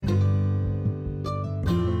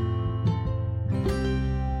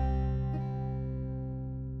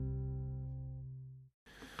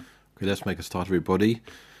Okay, let's make a start, everybody.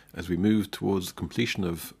 As we move towards the completion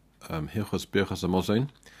of Hilchos Birchas Hamazon,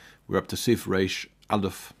 we're up to Sif Reish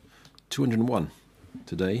Aleph 201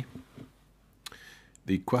 today.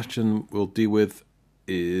 The question we'll deal with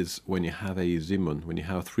is when you have a zimun, when you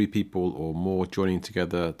have three people or more joining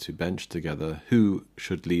together to bench together, who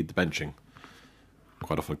should lead the benching?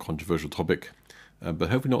 Quite often a controversial topic, but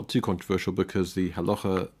hopefully not too controversial because the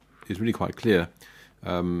halacha is really quite clear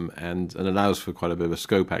and allows for quite a bit of a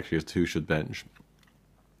scope actually as to who should bench.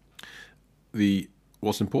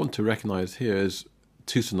 What's important to recognize here is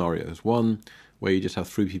two scenarios. One where you just have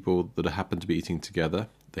three people that happen to be eating together.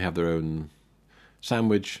 They have their own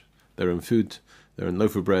sandwich, their own food, their own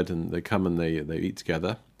loaf of bread, and they come and they eat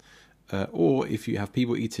together. Or if you have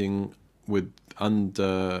people eating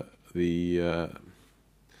under the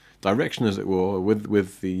direction, as it were,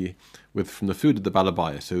 from the food of the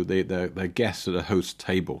balabaya, so they're guests at a host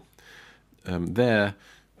table. There's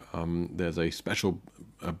a special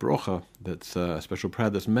brocha, that's a special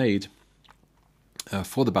prayer that's made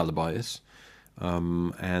for the balabayas,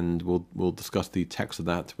 and we'll discuss the text of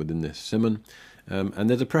that within this simon.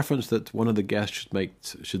 And there's a preference that one of the guests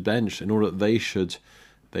should bench in order that they should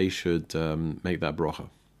make that brocha.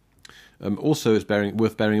 Also, it's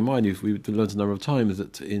worth bearing in mind, we've learned a number of times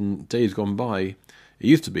that in days gone by, it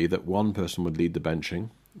used to be that one person would lead the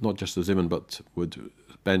benching, not just the zimun, but would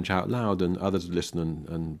bench out loud, and others would listen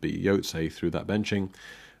and be yotzei through that benching.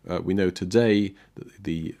 We know today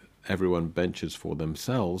that everyone benches for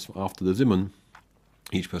themselves after the zimun.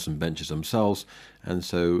 Each person benches themselves, and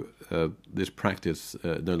so this practice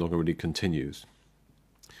no longer really continues.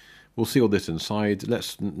 We'll see all this inside.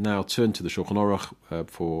 Let's now turn to the Shulchan Aruch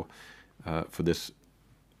for these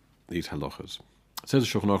halachas. It says the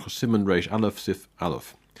Shulchan Aruch, Siman Reish Aleph Sif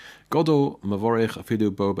Aleph. Godol Mavorech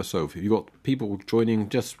Afidu Bo Basof. You've got people joining,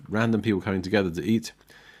 just random people coming together to eat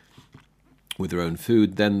with their own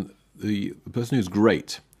food. Then the person who's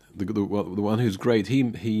great, the one who's great,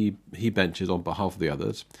 he benches on behalf of the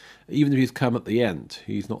others, even if he's come at the end.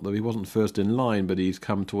 He wasn't first in line, but he's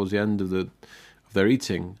come towards the end of their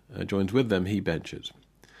eating, joins with them. He benches.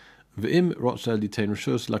 But if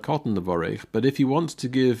he wants to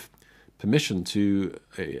give permission to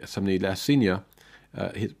somebody less senior,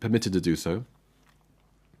 he's permitted to do so.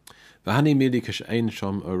 But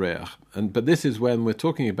this is when we're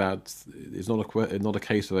talking about, it's not a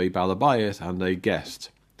case of a balabayas and a guest.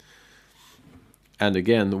 And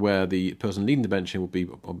again, where the person leading the benching will be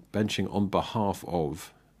benching on behalf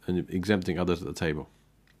of and exempting others at the table.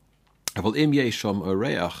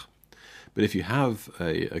 But if you have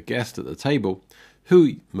a guest at the table,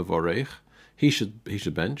 who mavorech, he should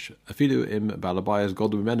bench. Afilu im balabayas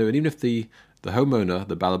god umenu, and even if the homeowner,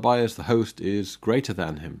 the balabayas, the host, is greater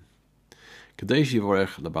than him, kadesh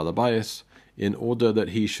yivorech the balabayas, in order that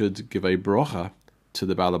he should give a brocha to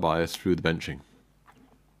the balabayas through the benching.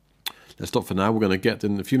 Let's stop for now. We're going to get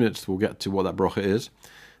in a few minutes. We'll get to what that brocha is,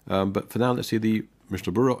 but for now, let's see the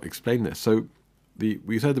Mishnah Berurah explain this. So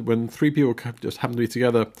we said that when three people just happen to be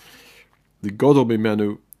together, the Godol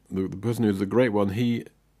Mimenu, the person who's the great one, he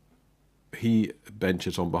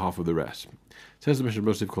benches on behalf of the rest. It says the Mishnah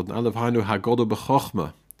Berurah called Aleph Hainu HaGodol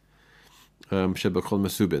B'Chochma Shebechol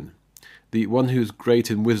Mesubin. The one who's great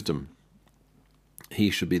in wisdom, he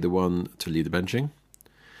should be the one to lead the benching.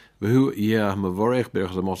 He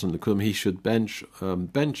should bench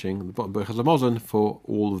benching Birchas Hamazon for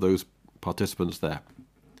all of those participants there.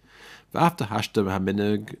 Says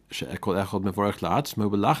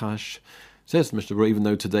Mr. Berurah, even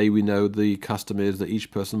though today we know the custom is that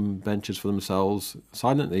each person benches for themselves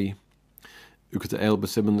silently,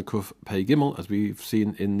 as we've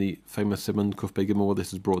seen in the famous Siman Kuf Pei Gimel,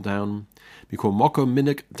 this is brought down.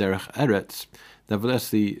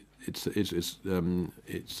 Nevertheless, it's a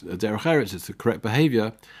derech eretz, it's the correct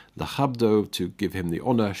behavior. Lachabdo, to give him the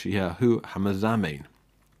honor. Shihahu hamazamein,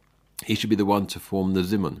 he should be the one to form the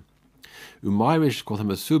zimun. Umayrish kol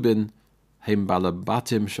hamasubin heim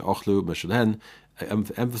balabatim she'ochlu meshalhen,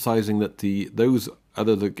 emphasizing that those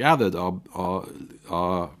other that gathered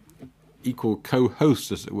are equal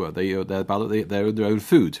co-hosts, as it were. They're their own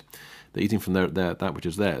food. They're eating from that which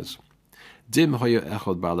is theirs. Dim hoya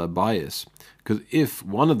echod balabayis, because if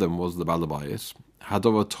one of them was the balabayis,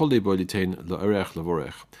 hadova toli bolitein le'orech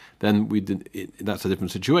levorech, then that's a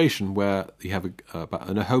different situation where you have a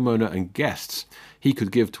homeowner and guests. He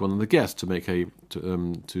could give to one of the guests to make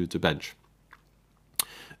to bench.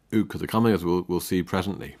 As we'll see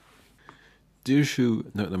presently. Dirshu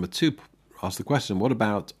note number 2 asks the question: what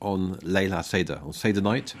about on Leila Seder, on Seder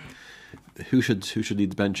night? Who should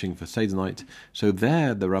lead the benching for Seder night? So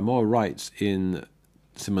there, the Ramah writes in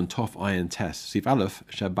Simon Tov Ayin Tes Sif Aleph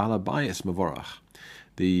She Balabayis Mavorach.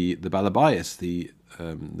 The Balabayis, the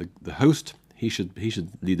host, he should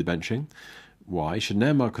lead the benching. Why?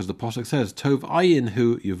 Shenema, because the pasuk says Tov Ayin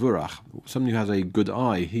Hu Yevurach. Somebody who has a good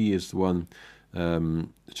eye, he is the one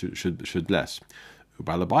should bless.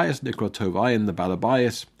 Balabayis Nikra Tov Ayin. The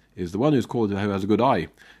Balabayis is the one who's called, who has a good eye.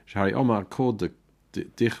 Shari Omar called the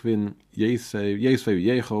Dichvin Yesve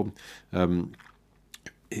Yecho.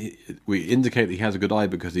 We indicate that he has a good eye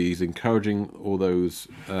because he's encouraging all those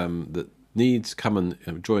that needs come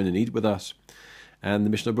and join and eat with us. And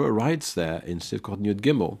the Mishnah Berurah writes there in Sivkot Yud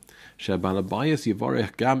Gimel, Balabayis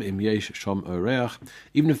Yivorech Gam Im Yesh Shom Oreach.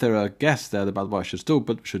 Even if there are guests there, the Balabayis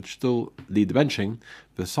should still lead the benching.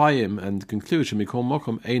 V'sayim, and conclude Shemikol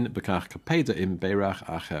Mokom Ein Bekach Kapeda Im Beirach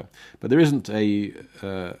Acher. But there isn't a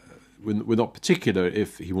we're not particular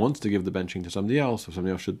if he wants to give the benching to somebody else or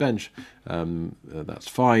somebody else should bench. That's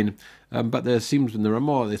fine. But there seems in the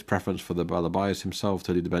Ramah this preference for the Balabayis himself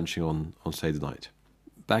to lead the benching on Seder night.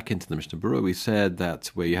 Back into the Mishnah Berurah, we said that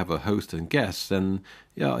where you have a host and guests, then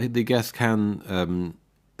the guest can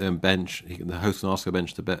bench. The host can ask a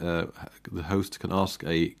bench to the host can ask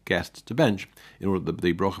a guest to bench in order that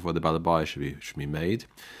the bracha for the Balabayis should be made.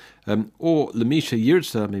 Or Lemisha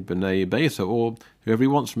Yirtza B'nei Beisa, or whoever he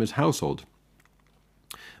wants from his household.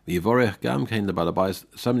 The Yivorech Gam Kain the Balabayis,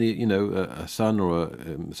 somebody, a son or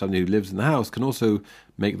somebody who lives in the house can also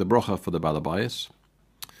make the bracha for the Balabayis.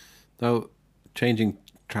 Now, changing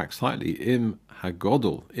track slightly, Im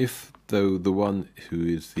Hagodol, if though the one who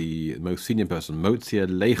is the most senior person, Motzia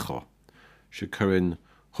Lecho, Shekurin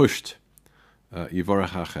Husht, Yivorech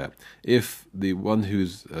Acher, if the one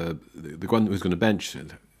who's going to bench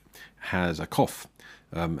has a cough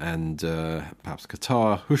and perhaps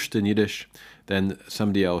Qatar, husht in Yiddish, then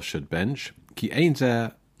somebody else should bench. Ki ein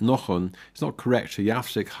zeh nochon, it's not correct to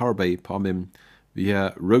yafsik harbe pamim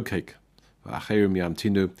via rokek.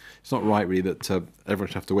 It's not right really that everyone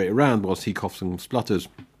should have to wait around whilst he coughs and splutters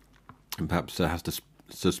and perhaps has to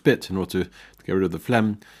spit in order to get rid of the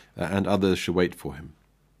phlegm, and others should wait for him.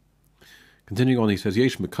 Continuing on, he says,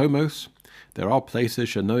 Yesh Mekomos, there are places,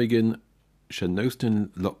 Shanoigin Shanostin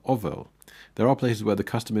La'ovel. There are places where the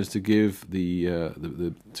custom is to give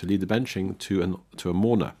to lead the benching to a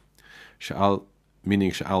mourner. Sha'al,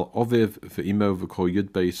 meaning Sha'al Oviv V'imo V'kol Yud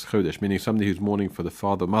Beis Chodesh, meaning somebody who's mourning for the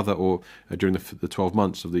father, mother, or during the 12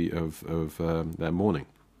 months of their mourning.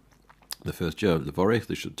 The first year, Levorech,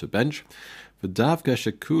 they should to bench. V'davka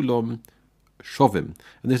Shekulom Shovim,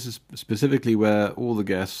 and this is specifically where all the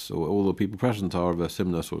guests or all the people present are of a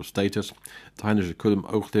similar sort of status. Meaning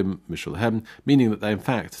that they're in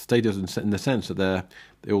fact status in the sense that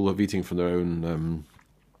they all have eating from their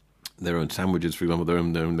own sandwiches, for example, their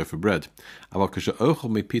own loaf of bread. But if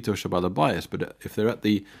they're at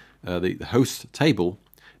the host table,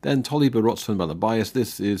 then Toli Berotzvan Balabayas,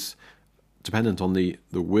 this is dependent on the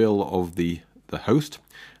will of the host.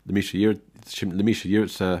 The Misha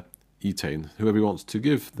Yirtza Etain. Whoever he wants to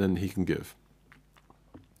give, then he can give.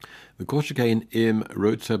 The Koshikain im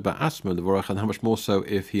Rotza Ba'asma Levorach, and how much more so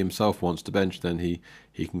if he himself wants to bench, then he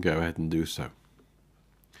can go ahead and do so.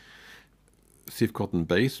 Sif Cotton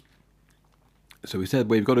Base. So we said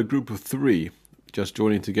we've got a group of 3 just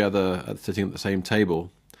joining together, sitting at the same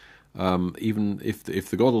table. Even if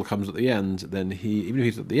the Godel comes at the end, then even if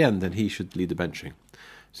he's at the end, then he should lead the benching.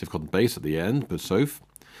 Sif Cotton Base at the end, but Sof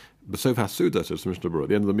Hasuda, says the Mishnah Berurah, at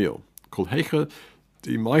the end of the meal. Called Heicha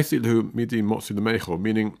di Maisilhu Midi Motsi Lemecho,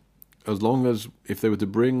 meaning as long as if they were to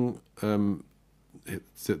bring to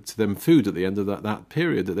them food at the end of that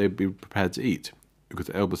period, that they'd be prepared to eat. Because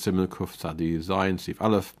Elba Simon Kuf Sadi Zayin Sif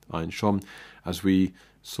Aleph Ayin Shom, as we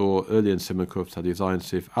saw earlier in Simon Kuf Sadi Zayin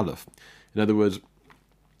Sif Aleph. In other words,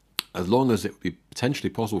 as long as it would be potentially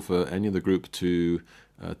possible for any of the group to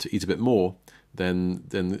eat a bit more, then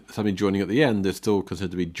somebody joining at the end is still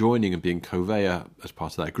considered to be joining and being koveya as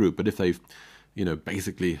part of that group. But if they've,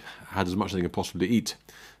 basically had as much as they can possibly eat,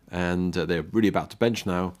 and they're really about to bench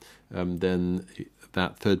now, then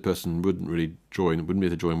that third person wouldn't be able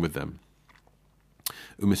to join with them.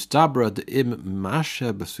 Umistabra im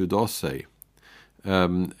masha besudose,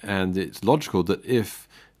 and it's logical that if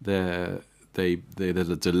there's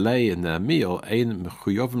a delay in their meal, they are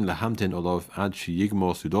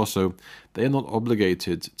not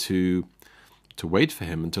obligated to wait for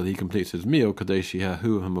him until he completes his meal,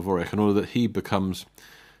 in order that he becomes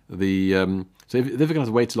the... So if they're going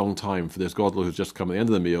to wait a long time for this godler who's just come at the end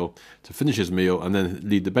of the meal to finish his meal and then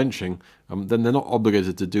lead the benching, then they're not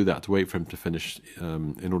obligated to do that, to wait for him to finish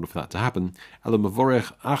in order for that to happen.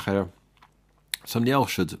 Somebody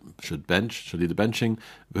else should lead the benching,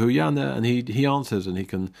 and he answers, and he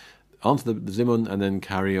can answer the zimun, and then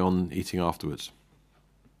carry on eating afterwards.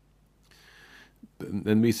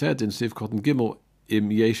 Then we said in Siv Cotton Gimel,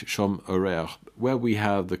 Im Yesh Shom Oreach, where we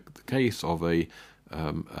have the case of a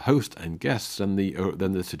host and guests, and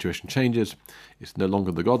then the situation changes. It's no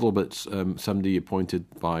longer the Godel, but it's somebody appointed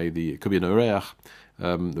by it could be an Oreach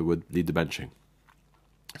that would lead the benching.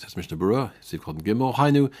 Says Mishnah Berurah, Siv Cotton Gimel,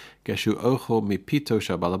 Hainu Geshu Ocho Mipito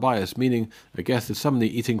Shabalabayas, meaning a guest is somebody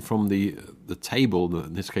eating from the table,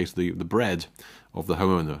 in this case the bread of the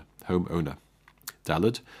homeowner.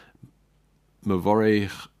 Dalad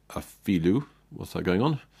Mavorech Afilu. What's that going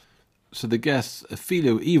on? So the guest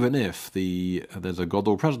Afilu, even if there's a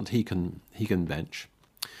Godel present, he can bench.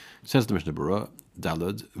 Says the Mishnah Berurah,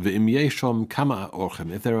 Dalad V'im Yeshom Kama Orchem.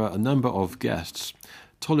 If there are a number of guests,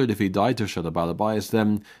 Tolud, if he died to shad a balabayas,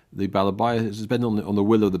 then the balabayas is depending on the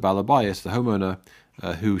will of the balabayas, the homeowner,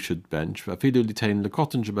 who should bench.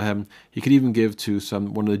 He could even give to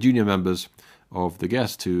one of the junior members of the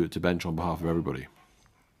guest to bench on behalf of everybody.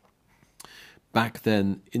 Back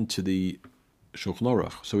then into the Shulchan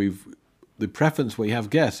Aruch. So the preference where you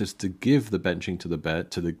have guests is to give the benching to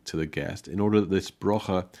the guest in order that this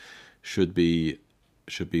bracha should be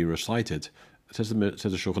recited. It says the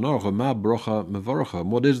Shulchan Aruch, Ma brocha mevorcha.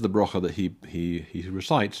 What is the brocha that he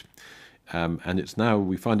recites? And it's now,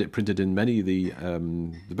 we find it printed in many of the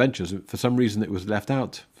benches. For some reason, it was left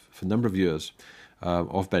out for a number of years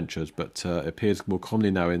of benches, but appears more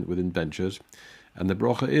commonly now within benches. And the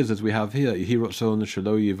bracha is, as we have here, Yehi Ratzon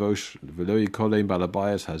Shelo Yivosh V'lo Yikolem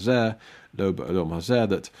Balabayas Hazer Lo Ba'olom Hazer,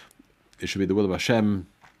 that it should be the will of Hashem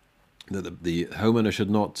that the homeowner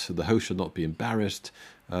the host should not be embarrassed,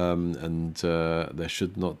 and there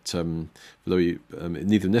should not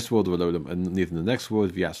neither in this world and neither in the next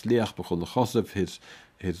world.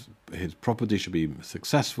 His property should be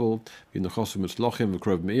successful. And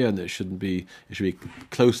it should be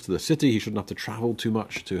close to the city. He shouldn't have to travel too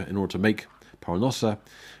much in order to make parnasa.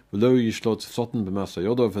 And the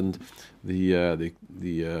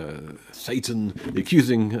Satan, the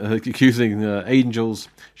accusing angels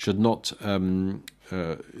should not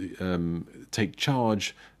take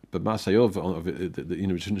charge, but Masayov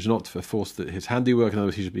should not force his handiwork. In other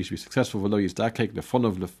words, he should be successful. And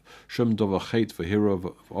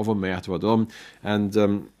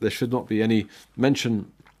there should not be any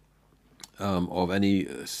mention of any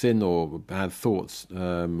sin or bad thoughts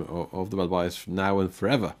of the Balbayas now and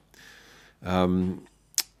forever.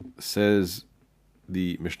 Says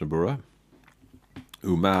the Mishnah Berurah,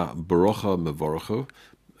 Uma Barocha Mevorocho.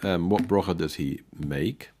 What bracha does he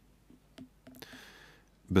make?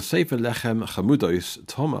 B'Sefer Lechem Chamudos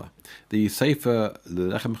Toma. The Sefer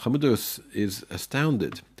Lechem Chamudos is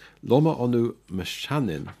astounded. Loma Onu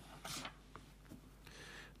Meshanin.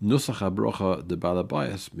 Nusach HaBrocha de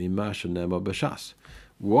Balabayas Mima Shenema B'Shas.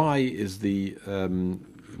 Why is the Shulchan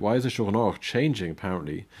Aruch changing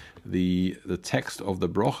apparently the text of the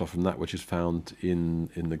bracha from that which is found in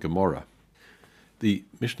the Gemara? The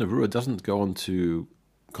Mishnah Berurah doesn't go on to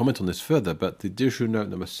comment on this further, but the Dirshu note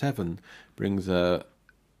number 7 brings an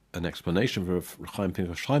explanation for Chaim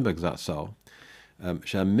Pinchas Steinberg's Zatzal.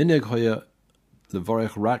 She'aminig hoya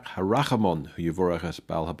levorech rak harachamon hu yivorech es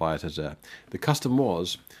bal habayit hazeh. The custom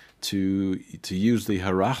was to use the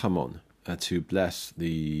harachamon to bless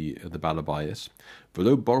the balabayas.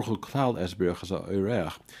 V'lo borchu klal es birchas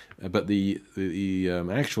ha'oreach. But the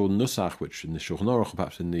actual nusach, which in the Shulchan Aruch,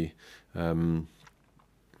 perhaps in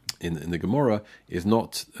the Gemara,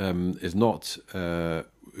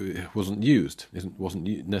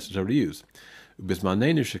 wasn't necessarily used. But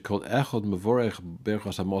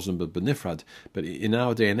in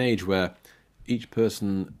our day and age, where each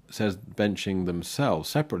person says benching themselves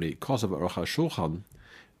separately, because of Aruch HaShulchan,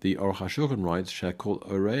 the Aruch HaShulchan writes, "Shekol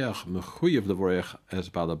oreach mechuyev levorech es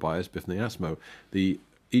balabayas b'fnei asmo."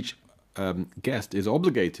 Each guest is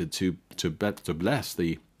obligated to bless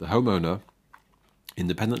the homeowner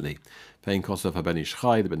independently. Paying cost of Ben Ish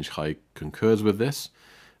Chai, the Ben Ish Chai concurs with this.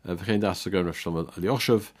 V'chein das agon Rav Shlomo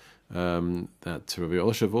Elioshev, that Rav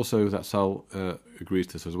Elioshev also, that Sal agrees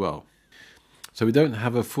to this as well. So we don't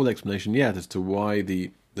have a full explanation yet as to why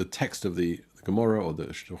the text of the Gemara or the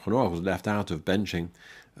Shulchan Aruch was left out of benching,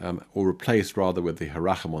 or replaced rather with the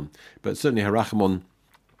Harachamon. But certainly Harachamon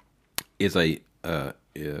is it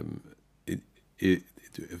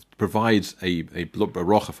provides a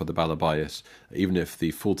bracha for the balabayas, even if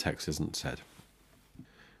the full text isn't said.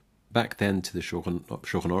 Back then to the Shulchan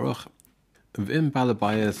Aruch. V'im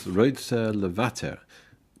balabayas roitzer levater,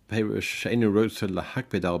 perush she'enu roitzer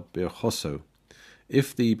lahakped al birchoso.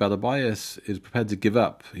 If the balabayas is prepared to give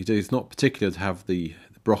up, he's not particular to have the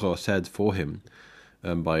bracha said for him,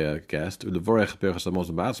 by a guest, ulevorech Birchat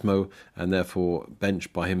Hamazon ba'atzmo, and therefore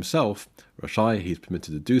bench by himself, Rashai, he's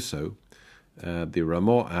permitted to do so. The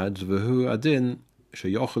Ramah adds, V'hu adin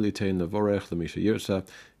sheyochel yitein levorech lemisha yirtza.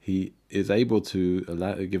 He is able to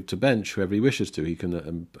give to bench whoever he wishes to. He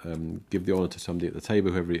can give the honor to somebody at the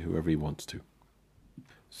table, whoever he wants to.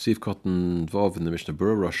 Siv Cotton Vov in the Mishnah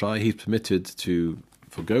Berurah, Rashai, he's permitted to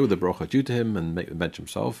forgo the bracha due to him and make the bench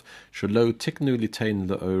himself. Shelo tiknu litein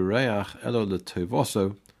le'oreach elo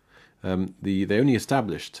letovoso. They only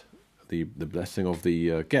established the blessing of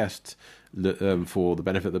the guest for the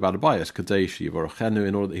benefit of the balabayas, kadei shivorachenu,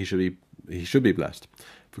 in order that he should be blessed.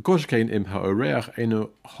 For koshkein im ha'oreach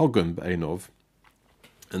eno hogun be'enov,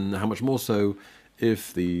 and how much more so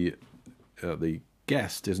if the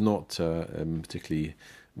guest is not particularly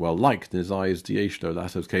well liked in his eyes, dieshlo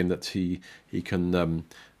lasos came that he can the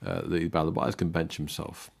balabayas can bench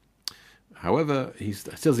himself. However, he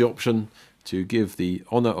still has the option to give the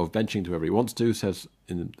honor of benching to whoever he wants to. Says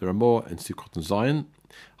in the Ramah and Sukkot and Zion,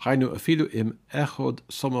 Hainu afilu im echod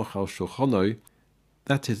somoch al shulchanoi.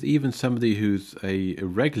 That is, even somebody who's a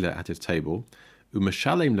irregular at his table,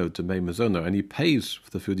 u'mashalem lo demei mazono, and he pays for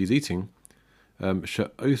the food he's eating.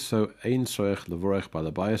 She'oso ein soech levorech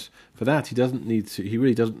balabayas. For that, he doesn't need to. He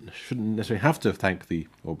really shouldn't necessarily have to thank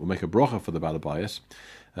or make a bracha for the balabayas,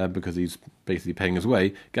 because he's basically paying his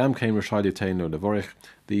way. Gam kein rashai litein lo levorech.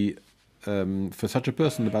 For such a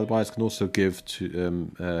person, the balabayas can also give to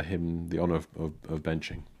him the honor of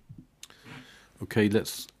benching. Okay,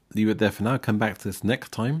 let's leave it there for now. Come back to this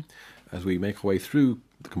next time as we make our way through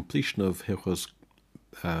the completion of Hilchos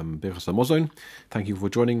Birchat Hamazon. Thank you for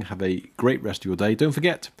joining. Have a great rest of your day. Don't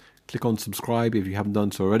forget, click on subscribe if you haven't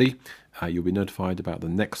done so already. You'll be notified about the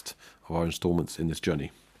next of our installments in this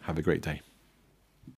journey. Have a great day.